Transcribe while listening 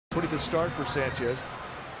25th start for Sanchez.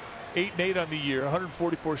 8-8 on the year,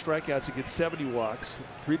 144 strikeouts against 70 walks.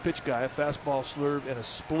 3-pitch guy, a fastball slurve, and a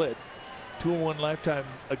split. 2-1 lifetime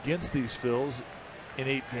against these Phils in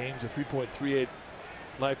 8 games, a 3.38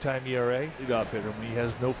 lifetime ERA. Leadoff hitter when he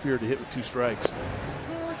has no fear to hit with 2 strikes.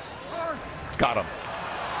 Got him.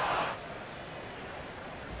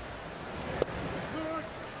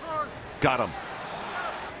 Got him.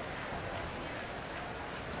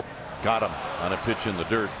 Got him on a pitch in the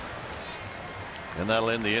dirt. And that'll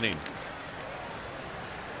end the inning.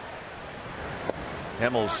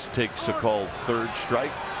 Hemmels takes a called third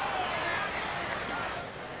strike.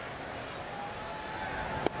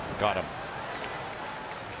 Got him.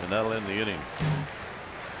 And that'll end the inning.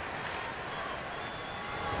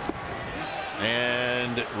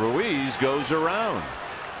 And Ruiz goes around.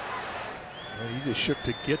 And he just shook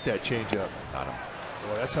to get that changeup. Got him.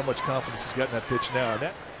 Boy, that's how much confidence he's got in that pitch now. And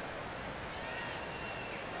that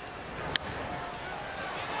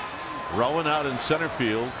Rowan out in center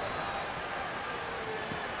field.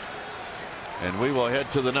 And we will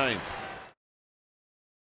head to the 9th.